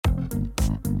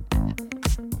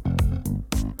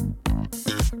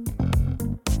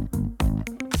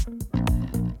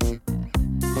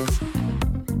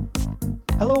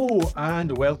Hello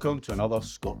and welcome to another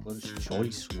Scotland's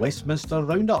Choice Westminster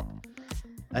Roundup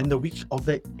in the week of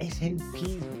the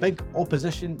SNP's big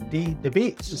Opposition Day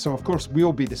debates. So, of course,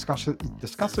 we'll be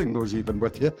discussing those even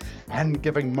with you and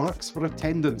giving marks for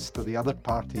attendance to the other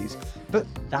parties. But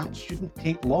that shouldn't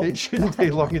take long. it shouldn't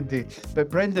take long indeed. But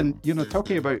Brendan,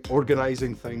 talking about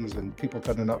organising things and people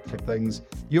turning up for things,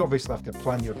 you obviously have to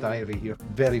plan your diary here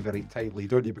very, very tightly,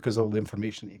 don't you? Because of all the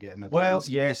information that you get in advance. Well,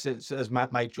 yes, it's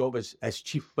my job as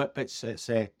Chief Whip. It's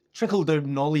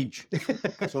trickle-down knowledge.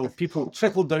 So people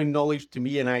trickle down knowledge to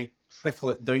me and I trickle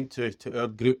it down to our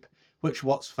group, which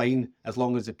works fine as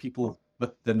long as the people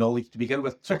with the knowledge to begin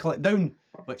with trickle it down,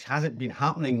 which hasn't been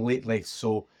happening lately.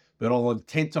 So we're all on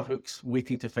tenterhooks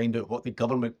waiting to find out what the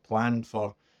government planned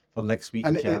for next week.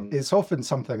 And it's often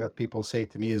something that people say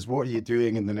to me is, what are you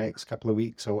doing in the next couple of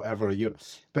weeks or whatever?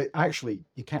 But actually,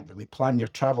 you can't really plan your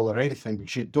travel or anything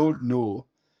because you don't know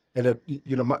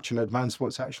much in advance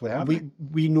what's actually happening.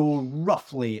 We know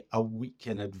roughly a week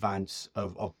in advance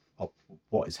of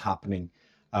what is happening,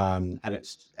 and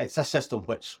it's a system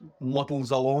which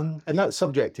muddles along. And that's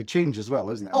subject to change as well,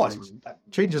 isn't it? Oh, it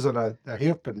changes on a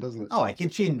hairpin, doesn't it? Oh, it can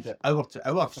change hour to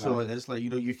hour. So it's like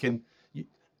you can.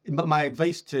 But my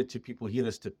advice to people here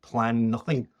is to plan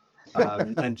nothing.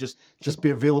 And just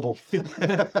be available.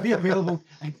 Be available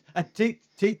and take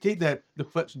the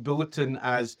Whip's bulletin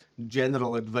as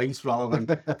general advice rather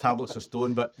than tablets of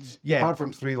stone. But yeah, apart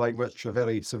from three like which are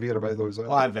very severe about those.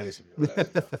 Well, I'm very severe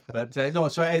about it. But no,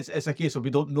 so it's a case of we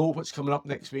don't know what's coming up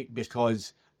next week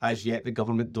because as yet the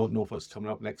government don't know what's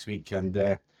coming up next week.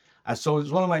 And so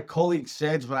as one of my colleagues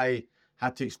said when I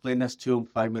had to explain this to him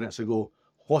 5 minutes ago,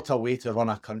 what a way to run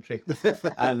a country.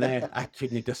 And I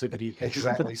couldn't disagree.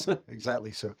 Exactly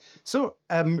so. So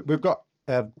we've got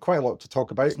quite a lot to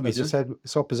talk about. As you said,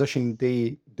 it's Opposition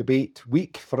Day debate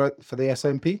week for the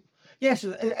SNP. Yes,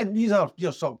 and these are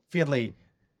sort of fairly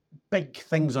big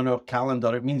things on our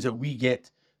calendar. It means that we get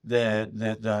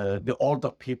the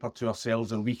order paper to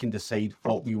ourselves and we can decide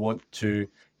what we want to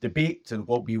debate and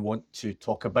what we want to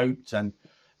talk about. And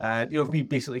we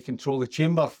basically control the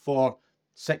chamber for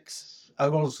 6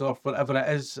 hours or whatever it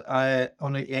is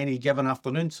on any given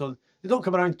afternoon. So they don't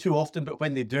come around too often, but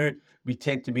when they do, we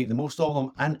tend to make the most of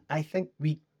them. And I think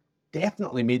we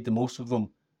definitely made the most of them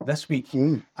this week.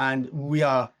 And we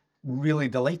are really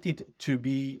delighted to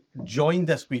be joined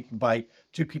this week by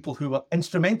two people who were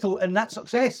instrumental in that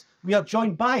success. We are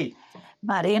joined by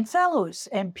Marion Fellows,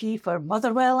 MP for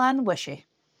Motherwell and Wishy.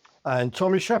 And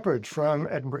Tommy Sheppard from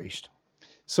Edinburgh East.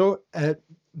 So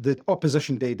the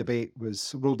Opposition Day debate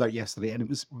was rolled out yesterday, and it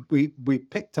was we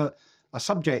picked a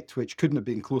subject which couldn't have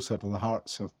been closer to the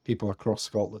hearts of people across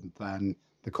Scotland than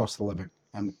the cost of living,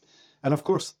 and of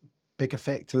course, big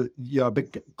effect, a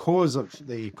big cause of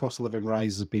the cost of living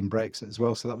rise has been Brexit as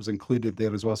well, so that was included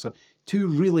there as well. So two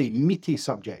really meaty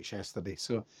subjects yesterday.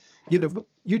 So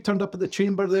you turned up at the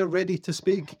chamber there ready to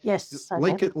speak. Yes,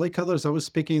 like others, I was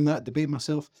speaking in that debate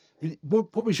myself.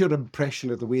 What was your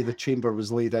impression of the way the chamber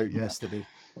was laid out yesterday?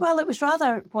 Well, it was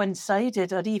rather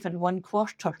one-sided, or even one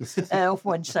quarter of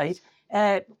one side.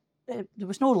 There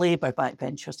was no Labour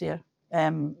backbenchers there,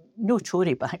 no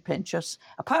Tory backbenchers,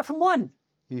 apart from one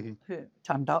who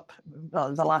turned up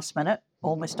at the last minute,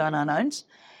 almost unannounced.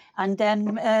 And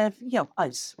then,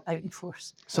 us out in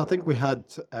force. So I think we had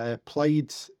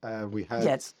Plaid, we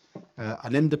had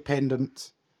an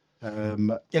independent.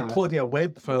 Claudia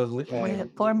Webb, formerly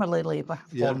Labour.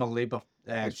 Former Labour.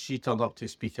 She turned up to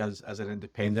speak as an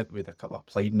independent with a couple of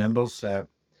Plaid members.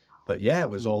 But yeah, it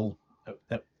was all,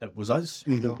 it was us.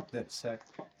 It's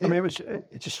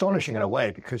astonishing in a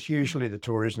way because usually the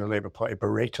Tories and the Labour Party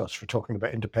berate us for talking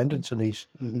about independence in these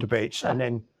debates. And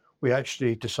then we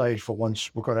actually decide for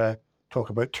once we're going to talk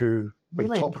about two big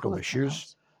really topical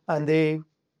issues. And they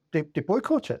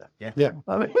boycott it. Yeah.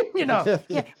 I mean,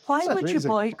 Why would you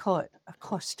boycott a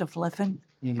cost of living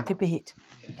debate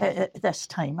at this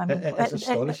time? I mean,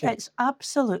 it's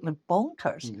absolutely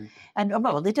bonkers. And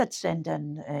well, they did send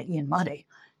in Ian Murray.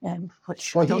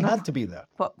 Which he had to be there.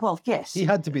 Well, yes. He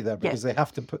had to be there because they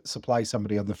have to supply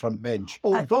somebody on the front bench.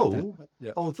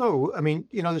 Although, I mean,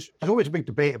 there's always a big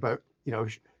debate about,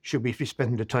 should we be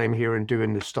spending the time here and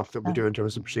doing the stuff that we do in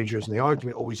terms of procedures? And the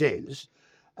argument always is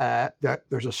that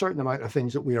there's a certain amount of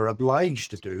things that we are obliged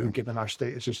to do, given our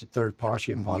status as a third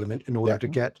party in Parliament, in order to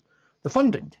get the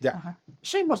funding.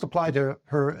 Same must apply to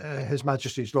His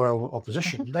Majesty's Loyal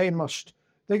Opposition.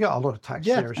 They got a lot of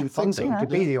taxpayers and funding to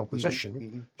be the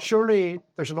opposition. Surely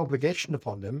there's an obligation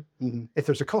upon them, if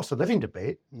there's a cost of living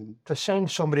debate, to send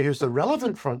somebody who's the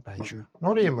relevant frontbencher,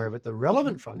 not Ian Murray, but the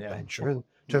relevant frontbencher in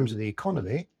terms of the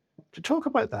economy, to talk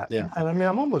about that. And I mean,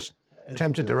 I'm almost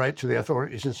tempted to write to the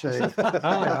authorities and say,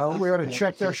 we ought to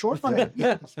check their shortfall.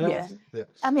 Yeah.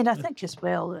 I mean, I think as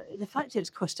well, the fact that it's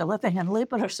cost of living and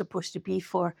Labour are supposed to be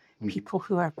for people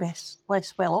who are less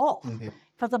well off,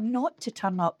 for them not to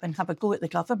turn up and have a go at the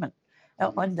government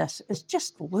on this is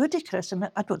just ludicrous, and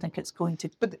I don't think it's going to.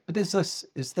 But is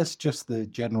this just the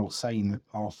general sign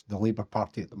of the Labour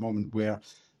Party at the moment, where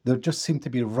they just seem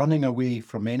to be running away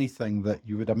from anything that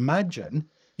you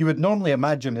would normally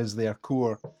imagine as their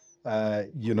core,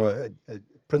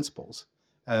 principles?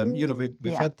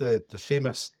 We've had the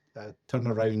famous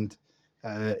turnaround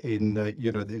in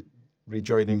the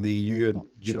rejoining the EU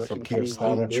and from Keir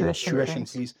Starmer, tuition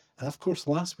fees, and of course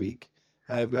last week.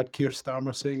 We had Keir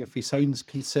Starmer saying if he sounds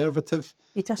conservative,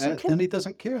 He doesn't care. then he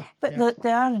doesn't care. But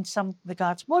they are, in some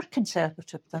regards, more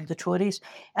conservative than the Tories.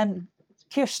 And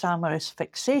Keir Starmer is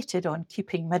fixated on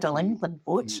keeping Middle England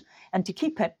votes. And to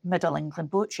keep Middle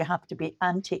England votes, you have to be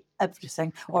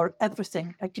anti-everything, or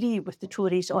agree with the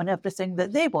Tories on everything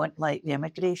that they want, like the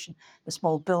immigration, the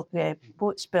small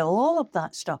boats bill, all of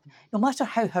that stuff. No matter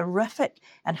how horrific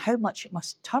and how much it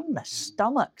must turn the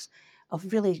stomachs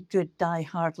of really good,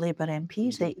 die-hard Labour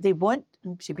MPs. They want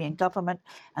them to be in government,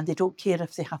 and they don't care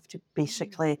if they have to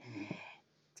basically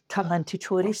turn into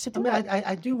Tories to do it.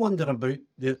 I do wonder about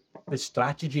the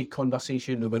strategy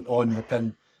conversation that went on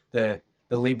within the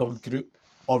Labour group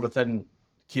or within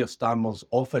Keir Starmer's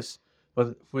office,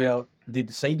 where they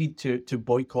decided to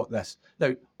boycott this.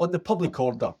 Now, on the public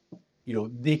order,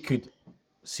 they could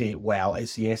say, well,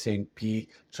 it's the SNP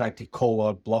trying to call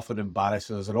our bluff and embarrass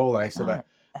us and all the rest of it.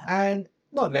 And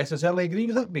not necessarily agree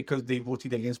with it, because they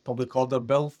voted against public order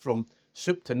bill from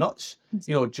soup to nuts,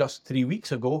 just 3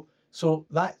 weeks ago. So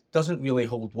that doesn't really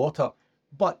hold water.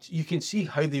 But you can see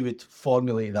how they would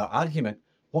formulate that argument.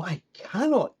 What I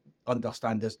cannot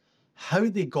understand is how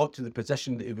they got to the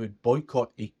position that they would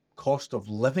boycott a cost of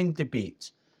living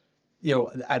debate,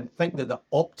 and think that the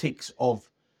optics of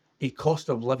a cost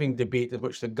of living debate in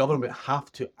which the government have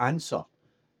to answer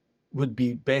would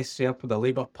be best served with the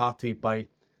Labour Party by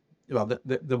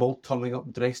them all turning up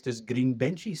dressed as green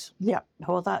benches. Yeah,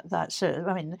 well, that's it.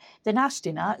 I mean, the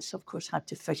nasty Nats, of course, had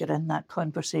to figure in that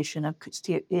conversation of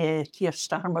Keir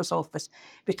Starmer's office,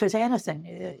 because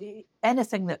anything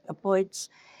that avoids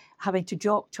having to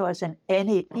jock to us in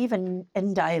any, even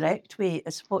indirect way,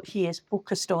 is what he is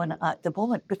focused on at the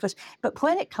moment. But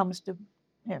when it comes to,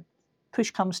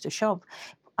 push comes to shove,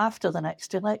 after the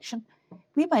next election,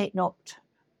 we might not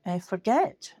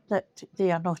forget that they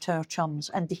are not our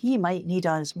chums, and he might need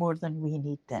us more than we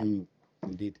need them.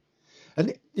 Indeed.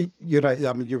 And you're right.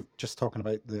 I mean, you're just talking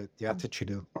about the attitude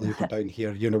of Labour down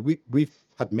here. We've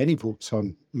had many votes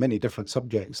on many different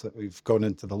subjects that we've gone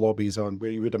into the lobbies on, where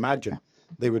you would imagine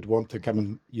they would want to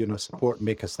come and support and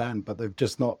make a stand, but they've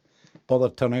just not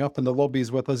bothered turning up in the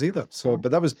lobbies with us either. So,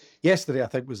 but that was yesterday. I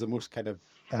think was the most kind of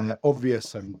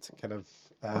obvious and kind of.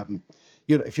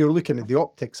 If you're looking at the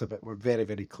optics of it, were very,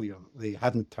 very clear. They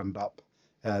hadn't turned up.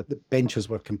 The benches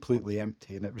were completely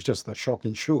empty, and it was just a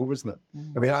shocking show, wasn't it?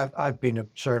 I mean, I've been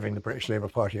observing the British Labour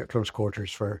Party at close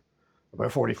quarters for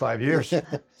about 45 years.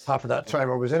 Half of that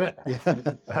time I was in it.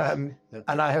 And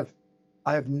I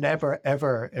have never,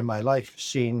 ever in my life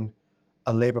seen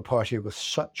a Labour Party with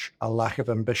such a lack of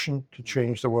ambition to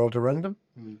change the world around them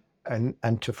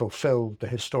and to fulfil the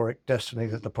historic destiny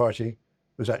that the party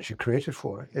was actually created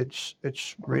for. It's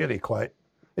really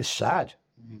it's sad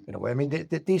in a way. I mean,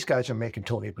 these guys are making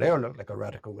Tony Blair look like a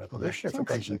radical revolutionary, for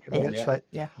God's sake. I mean,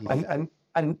 it's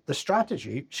and the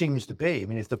strategy seems to be, I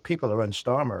mean, if the people around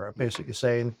Starmer are basically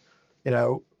saying,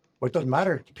 well, it doesn't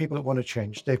matter, the people that want to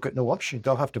change, they've got no option,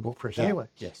 they'll have to vote for us anyway.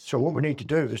 Yes. So what we need to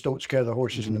do is don't scare the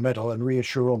horses in the middle and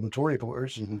reassure all the Tory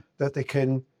voters that they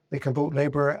can vote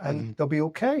Labour and they'll be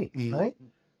okay, right?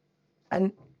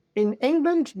 And in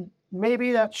England,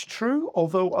 maybe that's true,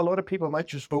 although a lot of people might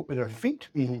just vote with their feet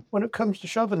when it comes to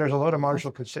shoving. There's a lot of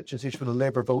marginal constituencies where the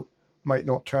Labour vote might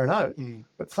not turn out.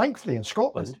 But thankfully in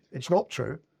Scotland, it's not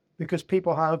true, because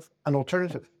people have an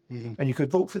alternative. And you could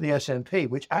vote for the SNP,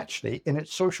 which actually, in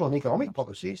its social and economic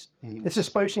policies, is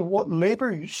espousing what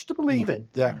Labour used to believe in,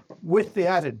 with the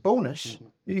added bonus,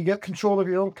 you get control of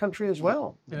your own country as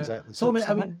well. Exactly. So,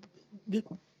 I mean,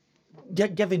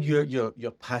 given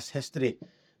your past history,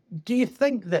 do you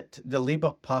think that the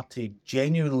Labour Party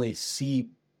genuinely see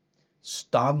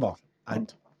Starmer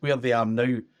and where they are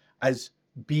now as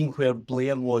being where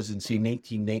Blair was in, say,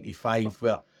 1995,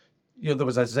 where there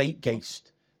was a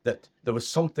zeitgeist, that there was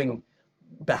something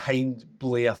behind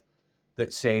Blair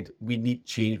that said, we need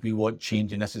change, we want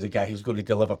change, and this is a guy who's going to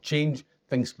deliver change,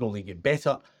 things can only get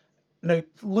better. Now,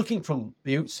 looking from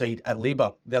the outside at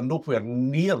Labour, they're nowhere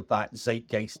near that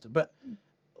zeitgeist, but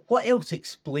what else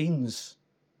explains,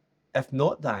 if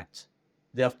not that,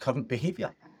 their current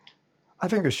behaviour? I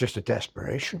think it's just a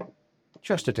desperation.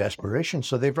 Just a desperation.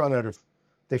 So they've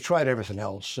tried everything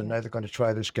else, and now they're going to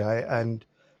try this guy. And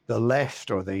the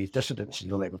left or the dissidents in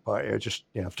the Labour Party are just,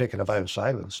 have taken a vow of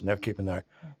silence, and they're keeping their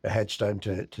heads down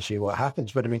to see what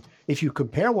happens. But I mean, if you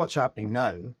compare what's happening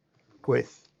now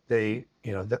with the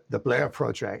Blair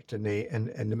project in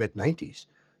the mid-90s,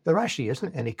 there actually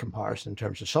isn't any comparison in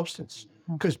terms of substance.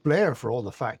 Because Blair, for all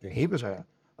the fact that he was a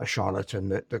charlatan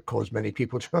that caused many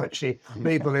people to actually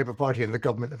made the Labour Party and the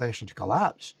government eventually to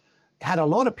collapse, had a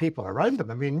lot of people around him.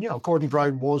 I mean, Gordon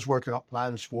Brown was working up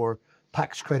plans for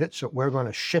tax credits that were going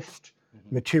to shift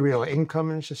material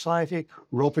income in society.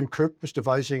 Robin Cook was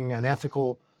devising an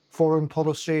ethical foreign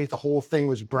policy. The whole thing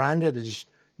was branded as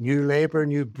New Labour,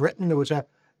 New Britain.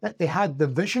 They had the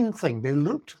vision thing. They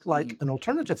looked like an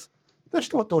alternative. This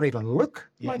don't even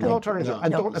look like an alternative,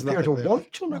 and don't appear to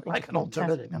want to look like an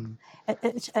alternative.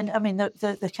 And I mean,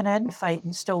 the kind of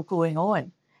infighting's still going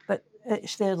on, but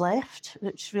it's the left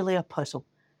that's really a puzzle,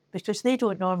 because they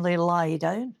don't normally lie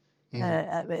down.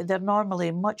 They're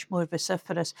normally much more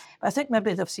vociferous. But I think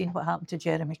maybe they've seen what happened to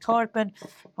Jeremy Corbyn,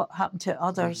 what happened to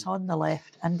others on the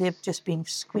left, and they've just been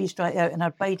squeezed right out and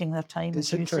are biding their time.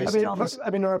 It's interesting. I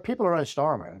mean, there are people around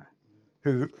Starmer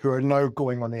who are now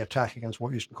going on the attack against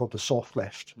what used to be called the soft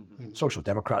left. Social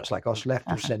democrats like us, left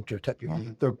or centre type.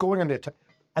 They're going on the attack.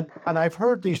 And I've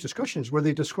heard these discussions where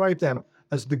they describe them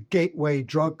as the gateway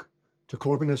drug to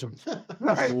Corbynism.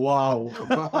 Wow.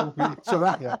 So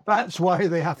that's why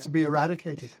they have to be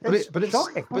eradicated.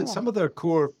 But some of their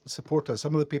core supporters,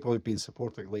 some of the people who've been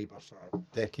supporting Labour for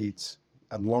decades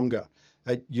and longer,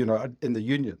 in the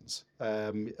unions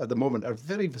at the moment, are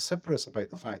very vociferous about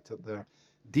the fact that they're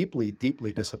deeply,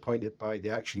 deeply disappointed by the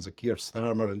actions of Keir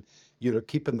Starmer and,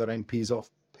 keeping their MPs off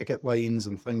picket lines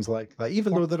and things like that,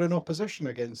 even though they're in opposition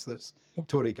against this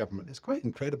Tory government. It's quite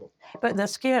incredible. But they're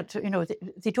scared,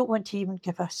 they don't want to even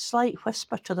give a slight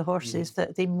whisper to the horses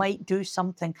that they might do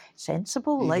something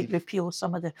sensible, like repeal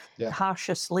some of the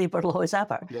harshest Labour laws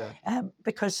ever,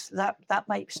 because that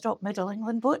might stop Middle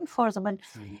England voting for them. And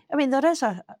I mean, there is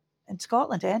in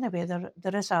Scotland anyway,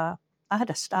 I had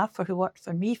a staffer who worked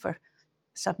for me for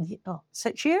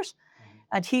 6 years,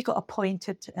 and he got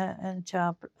appointed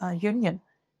into a union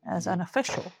as an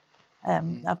official,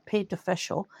 a paid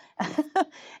official.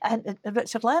 And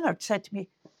Richard Leonard said to me,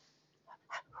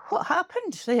 what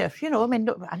happened there? I mean,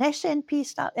 an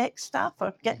SNP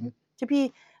ex-staffer getting to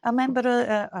be a member,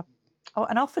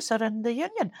 an officer in the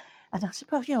union. And I said,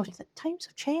 well, the times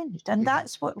have changed, and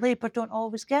that's what Labour don't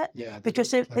always get,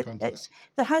 because there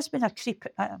has been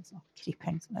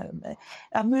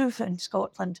a move in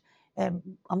Scotland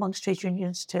amongst trade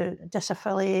unions to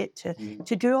disaffiliate,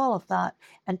 to do all of that,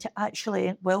 and to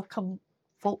actually welcome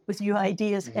folk with new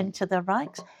ideas into their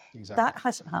ranks. Exactly. That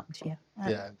hasn't happened here.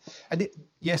 And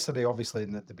yesterday, obviously,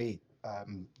 in the debate,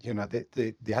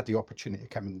 they had the opportunity to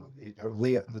come and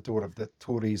lay at the door of the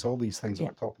Tories, all these things that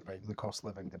we're talking about, the cost of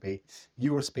living debate.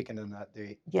 You were speaking in that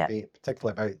debate,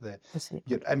 particularly about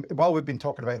and while we've been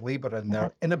talking about Labour and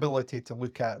their inability to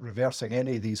look at reversing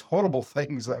any of these horrible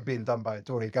things that are being done by the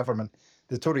Tory government,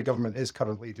 the Tory government is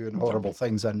currently doing horrible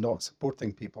things and not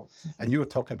supporting people. And you were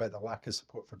talking about the lack of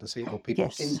support for disabled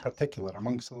people in particular,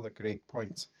 amongst other great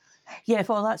points. Yeah,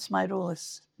 well, that's my role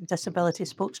as disability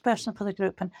spokesperson for the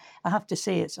group, and I have to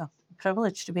say it's a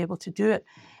privilege to be able to do it.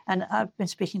 And I've been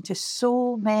speaking to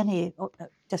so many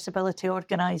disability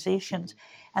organisations,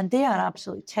 and they are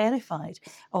absolutely terrified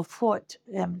of what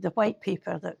the white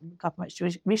paper that the government's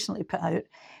recently put out.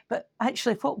 But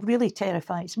actually, what really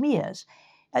terrifies me is,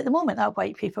 at the moment, that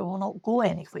white paper will not go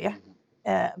anywhere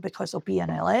because there'll be an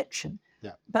election.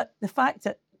 But the fact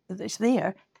that it's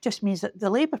there just means that the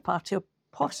Labour Party will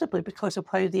possibly, because of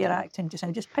how they're acting just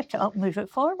now, just pick it up and move it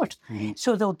forward.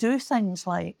 So they'll do things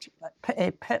like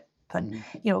PIP and,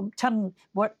 turn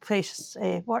work coaches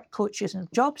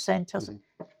and job centres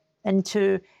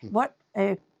into work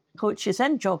coaches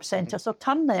in job centres, or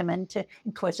turn them into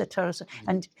inquisitors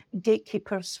and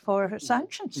gatekeepers for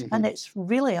sanctions. And it's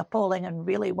really appalling and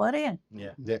really worrying.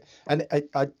 And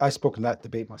I spoke in that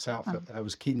debate myself. I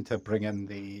was keen to bring in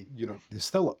the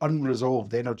still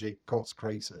unresolved energy cost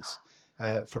crisis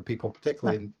for people,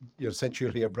 particularly in since you're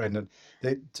here, Brendan,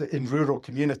 in rural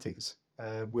communities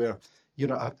where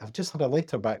I've just had a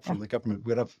letter back from the government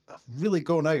where I've really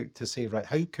gone out to say, right,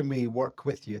 how can we work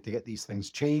with you to get these things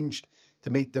changed,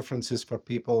 to make differences for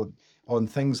people on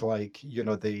things like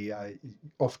the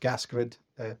off gas grid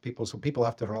people, so people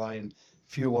have to rely on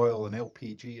fuel oil and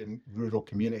LPG in rural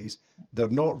communities. They're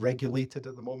not regulated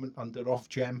at the moment under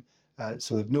Ofgem.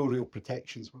 so they've no real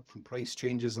protections from price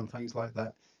changes and things like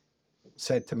that.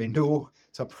 Said to me no,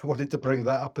 so I wanted to bring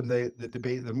that up in the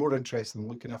debate. They're more interested in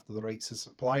looking after the rights of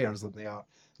suppliers than they are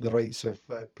the rights of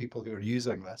people who are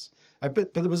using this.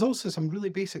 But there was also some really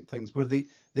basic things where they've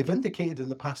indicated in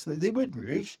the past that they would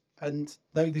move, and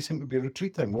now they seem to be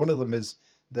retreating. One of them is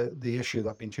the issue that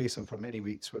I've been chasing for many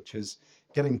weeks, which is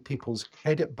getting people's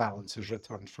credit balances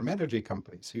returned from energy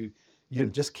companies who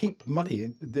just keep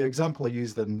money. The example I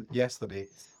used yesterday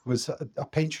was a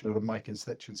pensioner in my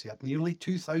constituency had nearly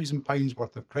 £2,000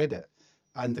 worth of credit,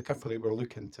 and the company were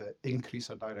looking to increase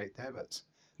their direct debits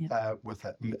with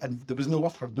it. And there was no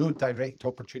direct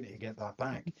opportunity to get that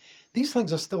back. These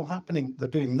things are still happening. They're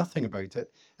doing nothing about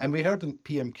it. And we heard in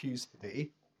PMQs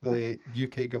today, the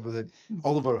UK government,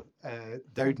 Oliver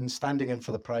Dowden standing in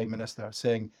for the Prime Minister,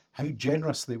 saying how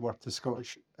generous they were to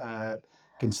Scottish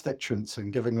constituents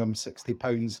and giving them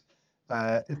 £60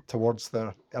 towards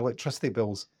their electricity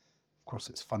bills. Of course,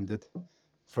 it's funded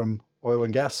from oil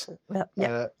and gas. Well,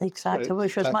 exactly,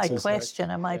 which was my question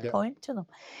and my point to them.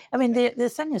 I mean, the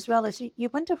thing as well is you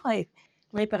wonder why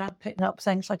Labour aren't putting up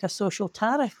things like a social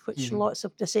tariff, which lots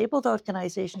of disabled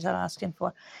organisations are asking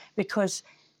for, because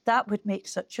that would make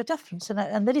such a difference.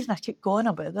 And the reason I keep going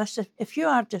about this, if you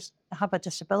have a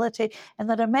disability, and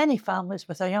there are many families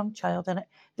with a young child, and it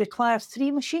requires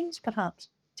 3 machines perhaps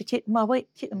to keep them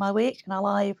awake and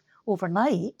alive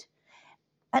overnight,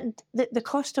 and the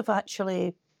cost of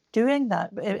actually doing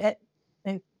that,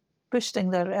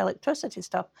 boosting their electricity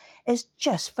stuff, is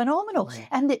just phenomenal.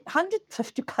 And the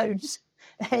 £150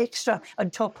 extra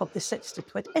on top of the 60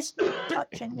 quid is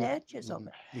touching the edges of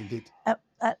it. Indeed.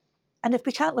 And if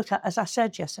we can't look at, as I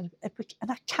said yesterday,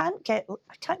 I can't get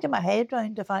my head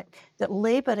around the fact that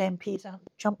Labour MPs are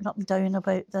jumping up and down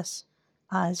about this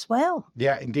as well.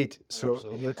 Yeah, indeed. So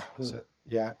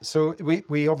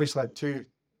we obviously had 2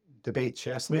 debates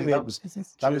yesterday.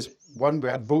 That was one. We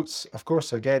had votes. Of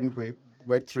course, again, we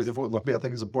went through the vote. I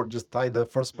think it's important just to tie the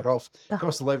first bit off.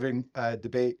 Cost of living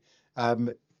debate.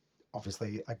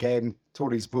 Obviously, again,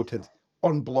 Tories voted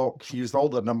en bloc, used all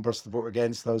the numbers to vote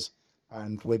against us.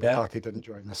 And Labour Party didn't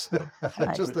join us.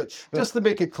 just to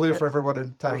make it clear for everyone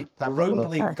in time.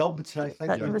 Roundly gubbed, I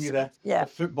think, the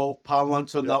football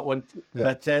parlance on that one.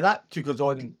 But that took us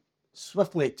on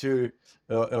swiftly to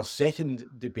our second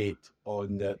debate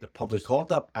on the Public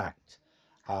Order Act,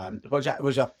 which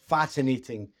was a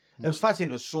fascinating. It was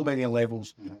fascinating on so many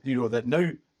levels. That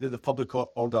now that the Public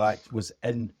Order Act was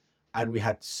in, and we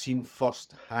had seen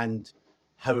firsthand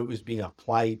how it was being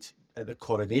applied at the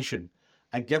coronation.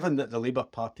 And given that the Labour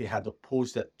Party had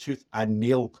opposed it tooth and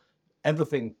nail,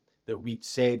 everything that we'd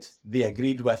said they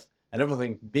agreed with, and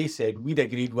everything they said we'd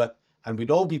agreed with, and we'd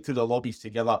all be through the lobbies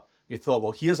together, we thought,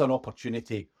 well, here's an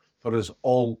opportunity for us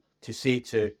all to say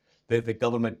to the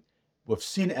government, we've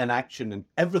seen it in action, and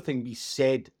everything we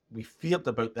said we feared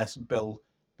about this bill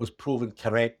was proven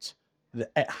correct,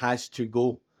 that it has to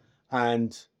go.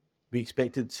 And we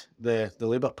expected the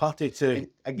Labour Party to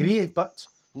agree, but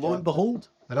lo and behold.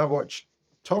 And I watched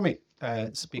Tommy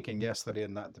speaking yesterday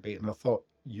in that debate, and I thought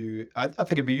I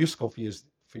think it'd be useful for you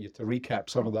to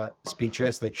recap some of that speech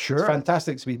yesterday. Sure. It's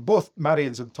fantastic speech. Both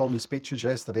Marion's and Tommy's speeches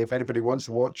yesterday. If anybody wants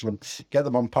to watch them, get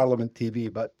them on Parliament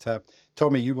TV. But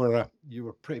Tommy, you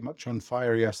were pretty much on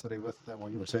fire yesterday with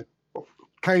what you were saying.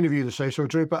 Kind of you to say so,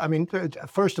 Drew. But I mean,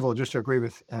 first of all, just to agree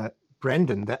with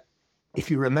Brendan, that if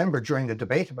you remember during the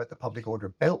debate about the Public Order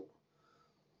Bill,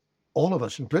 all of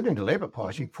us, including the Labour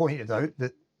Party, pointed out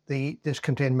that this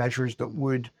contained measures that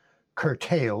would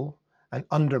curtail and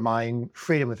undermine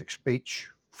freedom of speech,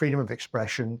 freedom of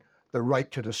expression, the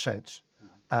right to dissent.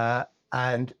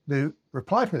 And the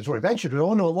reply from the Tory bench was,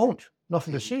 oh, no, it won't.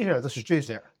 Nothing to see here. This is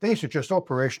just, these are just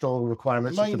operational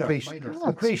requirements of the police.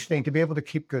 The police need to be able to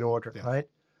keep good order, right?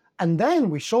 And then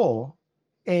we saw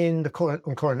on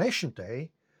Coronation Day,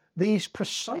 these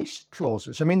precise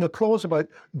clauses. I mean, the clause about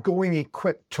going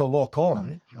equipped to lock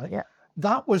on, right? Yeah.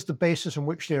 That was the basis on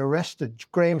which they arrested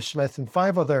Graham Smith and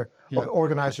 5 other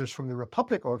organisers from the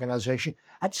Republic organisation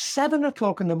at 7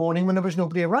 o'clock in the morning when there was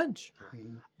nobody around.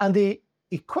 And the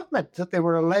equipment that they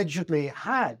were allegedly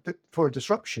had for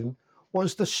disruption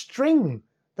was the string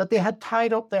that they had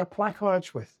tied up their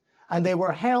placards with. And they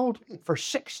were held for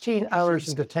 16 hours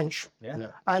in detention.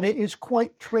 And it is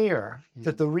quite clear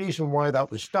that the reason why that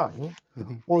was done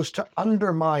was to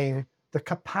undermine the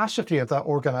capacity of that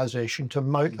organisation to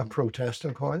mount a protest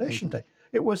on Coronation Day.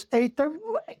 It was a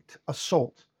direct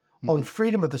assault on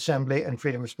freedom of assembly and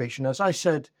freedom of speech. And as I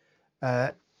said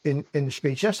in the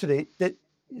speech yesterday, that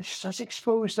has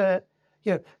exposed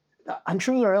I'm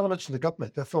sure there are elements of the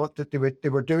government that thought that they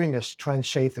were doing this to try and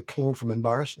save the king from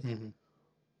embarrassment.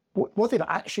 what they've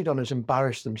actually done is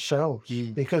embarrass themselves,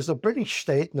 because the British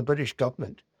state and the British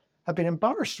government have been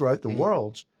embarrassed throughout the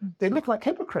world. They look like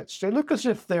hypocrites. They look as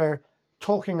if they're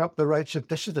talking up the rights of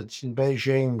dissidents in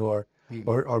Beijing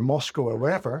or Moscow or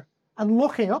wherever, and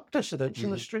locking up dissidents in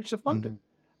the streets of London.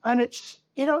 And it's,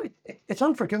 you know, it's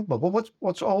unforgivable. But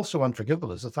what's also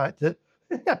unforgivable is the fact that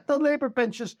the Labour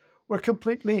benches were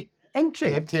completely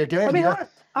empty. Empty again. I mean,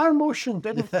 our motion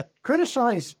didn't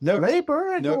criticise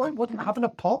Labour, and it wasn't having a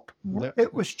pop.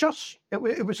 It was just,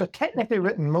 it was a technically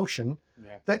written motion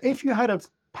that, if you had have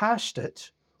passed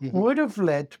it, would have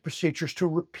led to procedures to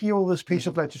repeal this piece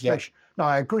of legislation. Now,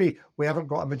 I agree, we haven't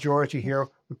got a majority here.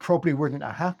 We probably wouldn't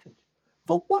have happened.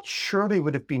 But what surely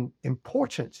would have been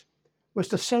important was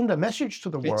to send a message to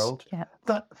the world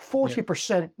that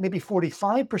 40%, maybe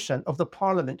 45% of the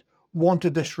Parliament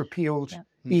wanted this repealed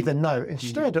even now.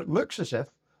 Instead, it looks as if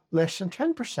less than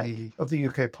 10% of the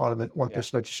UK Parliament want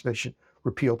this legislation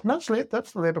repealed. And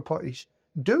that's the Labour Party's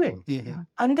doing.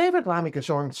 And David Lammy goes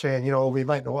on saying, you know, we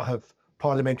might not have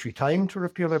parliamentary time to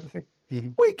repeal everything.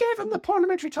 We gave him the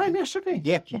parliamentary time yesterday.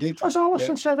 Yeah, you did. As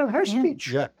Alison said in her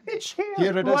speech. It's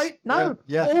here it right is. now.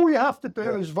 All we have to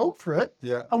do is vote for it,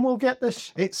 and we'll get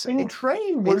this in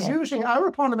train. We're using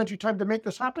our parliamentary time to make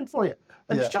this happen for you.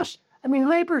 And it's just, I mean,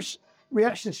 Labour's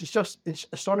reaction is just, it's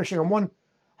astonishing. And one,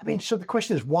 I mean, so the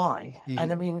question is why?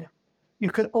 And I mean, you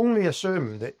could only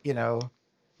assume that, you know,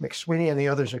 McSweeney and the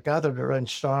others are gathered around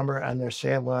Starmer and they're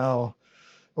saying, well,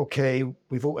 okay,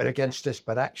 we voted against this,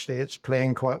 but actually it's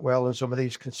playing quite well in some of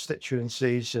these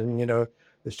constituencies, and you know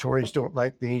the Tories don't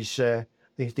like these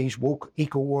woke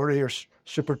eco warriors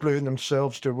supergluing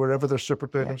themselves to wherever they're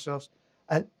supergluing themselves,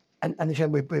 and they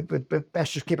said we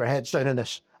best just keep our heads down in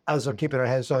this, as they're keeping our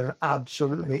heads down on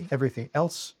absolutely everything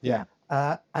else.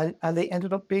 And they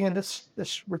ended up being in this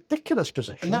ridiculous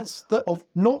position, And that's of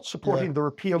not supporting the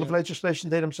repeal of legislation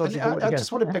they themselves And voted I against.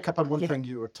 just want to pick up on one thing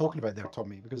you were talking about there,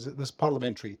 Tommy, because this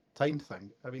parliamentary time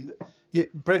thing. I mean,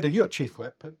 Brendan, you're chief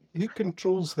whip, but who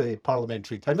controls the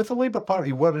parliamentary time? If the Labour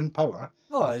Party were in power,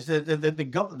 it's the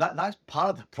government. That's part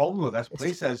of the problem with this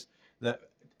place, is that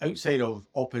outside of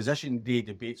opposition day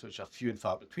debates, which are few and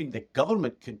far between, the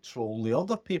government control the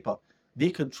other paper. They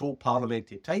control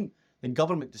parliamentary time. The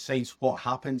government decides what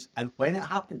happens and when it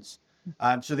happens.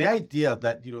 So the idea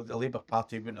that, you know, the Labour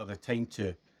Party wouldn't have the time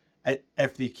to,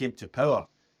 if they came to power,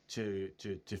 to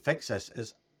fix this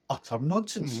is utter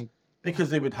nonsense,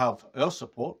 because they would have our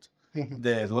support.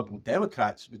 The Liberal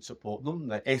Democrats would support them.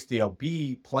 The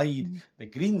SDLB, Plaid, the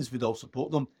Greens would all support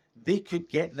them. They could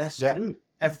get this through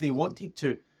if they wanted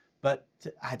to. But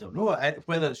I don't know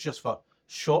whether it's just for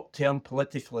short-term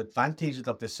political advantage that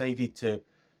they've decided to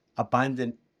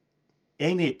abandon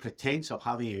any pretense of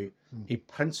having a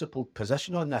principled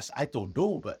position on this. I don't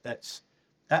know, but that's.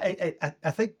 I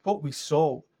think what we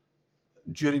saw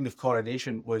during the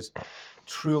coronation was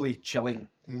truly chilling,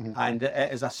 and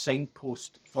it is a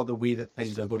signpost for the way that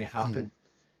things are going to happen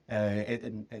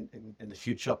in the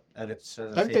future. And it's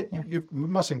you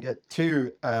mustn't get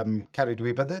too carried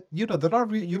away. But you know,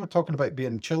 you were talking about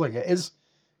being chilling. It is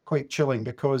quite chilling,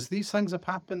 because these things have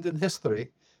happened in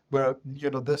history, where, you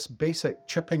know, this basic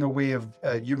chipping away of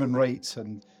human rights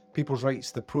and people's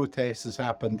rights to protest has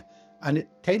happened, and it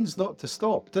tends not to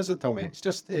stop, does it, Tommy? It's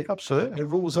just Absolutely, it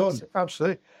rolls on.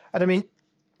 Absolutely. And I mean,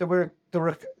 there were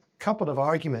a couple of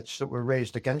arguments that were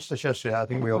raised against this yesterday. I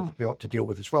think we ought to deal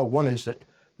with as well. One is that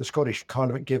the Scottish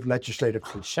Parliament gave legislative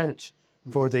consent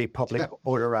for the Public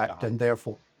Order Act, and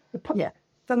therefore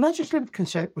the legislative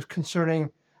consent was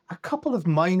concerning a couple of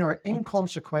minor,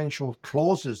 inconsequential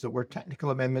clauses that were technical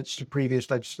amendments to previous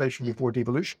legislation before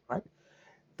devolution, right?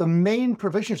 The main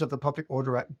provisions of the Public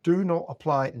Order Act do not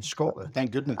apply in Scotland.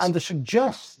 Thank goodness. And to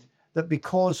suggest that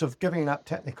because of giving that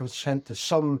technical consent to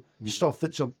some stuff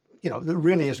that's, that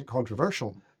really isn't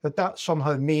controversial, that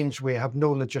somehow means we have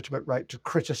no legitimate right to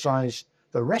criticise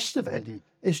the rest of it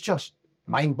is just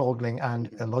mind-boggling and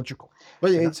illogical.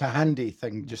 Well, it's a handy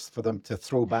thing just for them to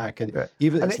throw back, and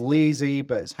even it's lazy,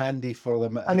 but it's handy for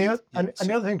them. And the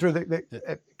other thing too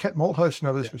that Kit Malthouse and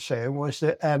others were saying was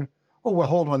that, oh well,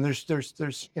 hold on, there's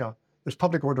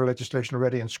public order legislation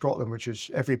already in Scotland, which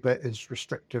is every bit as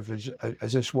restrictive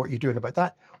as this. What are you doing about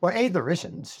that? Well, there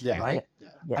isn't, right?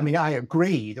 Yeah. I mean, I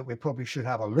agree that we probably should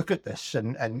have a look at this,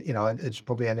 and it's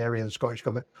probably an area the Scottish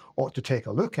government ought to take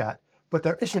a look at. But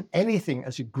there isn't anything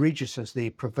as egregious as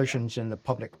the provisions in the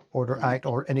Public Order Act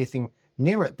or anything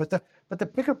near it. But the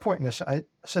bigger point in this, I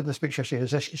said in the speech yesterday,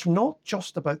 is this: it's not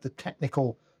just about the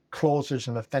technical clauses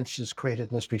and offences created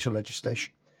in this piece of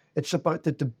legislation. It's about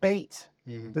the debate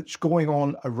that's going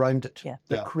on around it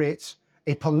that creates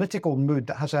a political mood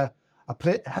that has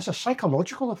a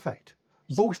psychological effect.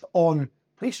 both on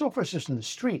police officers in the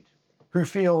street who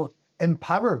feel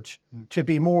empowered to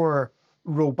be more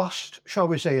robust, shall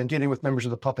we say, in dealing with members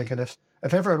of the public. And if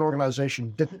ever an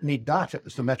organisation didn't need that, it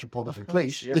was the Metropolitan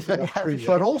Police.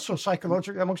 But also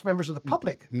psychologically amongst members of the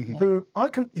public who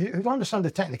understand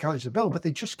the technicalities of the bill, but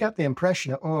they just get the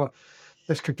impression that, oh,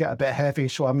 this could get a bit heavy,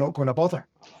 so I'm not going to bother.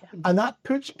 And that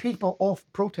puts people off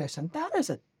protest, and that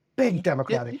is a big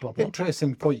democratic problem.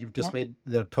 Interesting point you've just made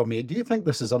there, Tommy. Do you think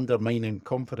this is undermining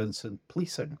confidence in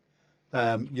policing?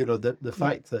 The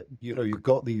fact that, you've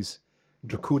got these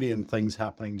draconian things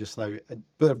happening just now,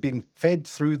 they're being fed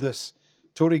through this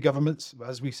Tory governments,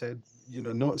 as we said,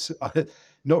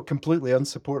 not completely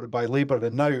unsupported by Labour,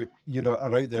 and now,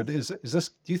 are out there. Is this,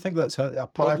 do you think that's a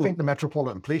problem? Well, I think the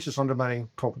Metropolitan Police is undermining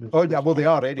confidence. Oh, yeah, well, they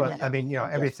are anyway. But, I mean,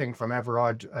 everything from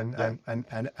Everard and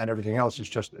everything else is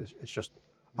just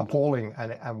appalling.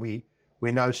 And we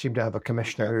now seem to have a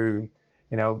commissioner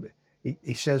who,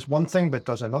 he says one thing but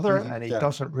does another, and he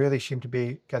doesn't really seem to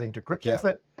be getting to grips with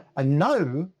it. And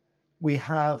now we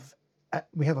have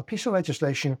a piece of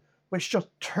legislation which just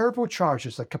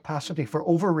turbocharges the capacity for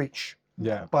overreach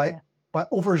by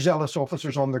overzealous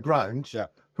officers on the ground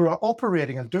who are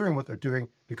operating and doing what they're doing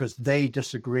because they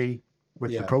disagree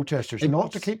with the protesters,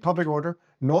 not to keep public order,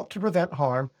 not to prevent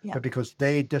harm, but because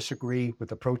they disagree with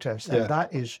the protest. And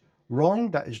that is wrong.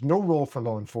 That is no role for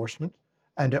law enforcement,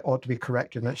 and it ought to be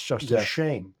corrected. And it's just a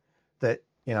shame that,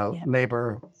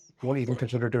 Labour won't even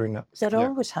consider doing that. There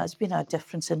always has been a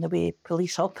difference in the way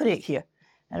police operate here.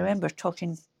 I remember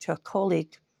talking to a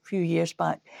colleague a few years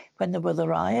back when there were the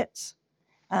riots,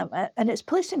 and it's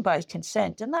policing by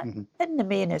consent, and that in the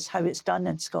main is how it's done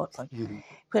in Scotland.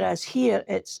 Whereas here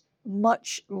it's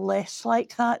much less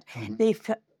like that.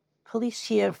 Police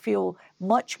here feel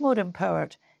much more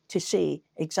empowered to say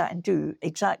and do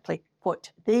exactly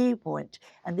what they want,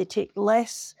 and they take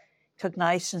less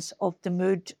cognizance of the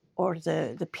mood or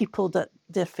the people that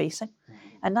they're facing.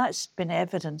 And that's been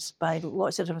evidenced by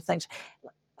lots of different things.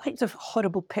 Like the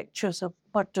horrible pictures of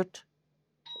murdered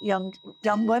young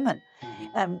women.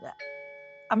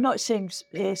 I'm not saying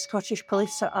Scottish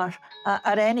police are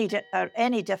any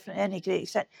different, any great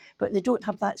extent, but they don't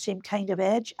have that same kind of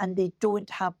edge, and they don't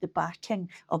have the backing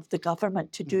of the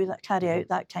government to do that, carry out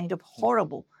that kind of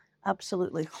horrible,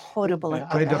 absolutely horrible.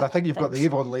 Brendan, I think you've got the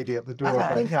Avon lady at the door.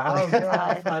 I think I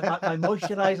have. My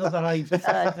moisturiser's arrived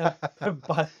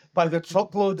by the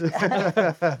truckload.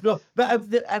 No,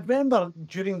 but I remember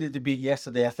during the debate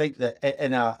yesterday, I think that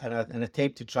in an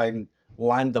attempt to try and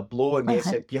land a blow on the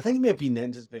SNP, I think it may have been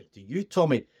to you,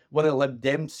 Tommy, one of the Lib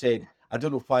Dems said, I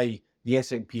don't know why the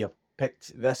SNP have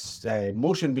picked this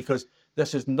motion, because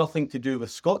this has nothing to do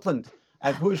with Scotland,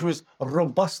 which was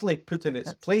robustly put in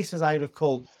its place, as I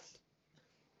recall.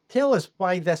 Tell us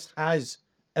why this has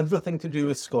everything to do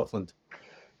with Scotland.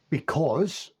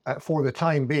 Because, for the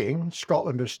time being,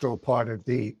 Scotland is still part of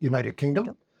the United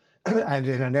Kingdom. And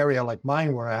in an area like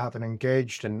mine, where I have an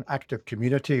engaged and active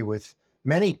community with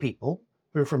many people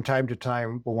who from time to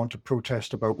time will want to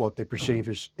protest about what they perceive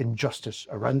as injustice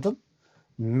around them,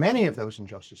 many of those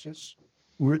injustices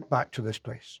root back to this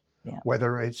place.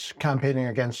 Whether it's campaigning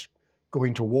against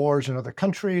going to wars in other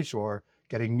countries, or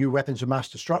getting new weapons of mass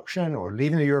destruction, or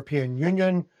leaving the European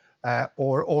Union,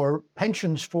 or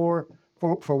pensions for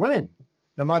women.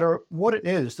 No matter what it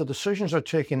is, the decisions are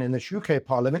taken in this UK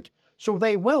Parliament, so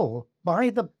they will, by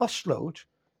the busload,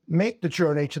 make the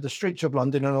journey to the streets of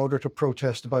London in order to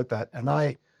protest about that. And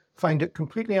I find it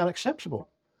completely unacceptable.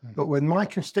 But when my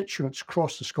constituents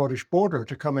cross the Scottish border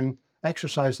to come and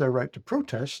exercise their right to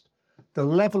protest, the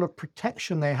level of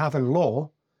protection they have in law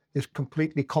is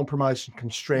completely compromised and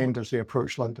constrained as they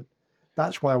approach London.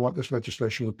 That's why I want this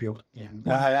legislation repealed.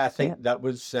 I think that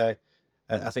was, I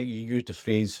think you used the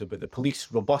phrase about the police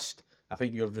robust. I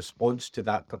think your response to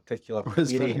that particular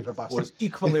query was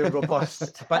equally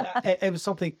robust. But it was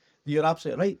something, you're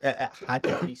absolutely right, it had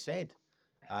to be said.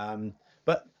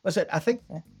 But listen, I think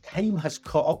time has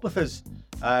caught up with us.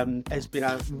 It's been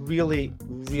a really,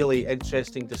 really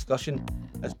interesting discussion.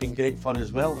 It's been great fun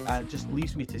as well. And it just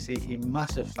leaves me to say a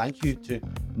massive thank you to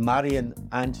Marion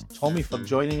and Tommy for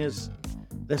joining us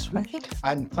this week.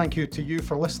 And thank you to you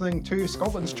for listening to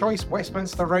Scotland's Choice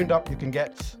Westminster Roundup. You can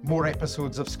get more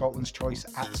episodes of Scotland's Choice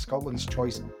at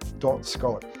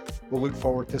scotlandschoice.scot. We'll look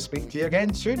forward to speaking to you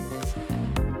again soon.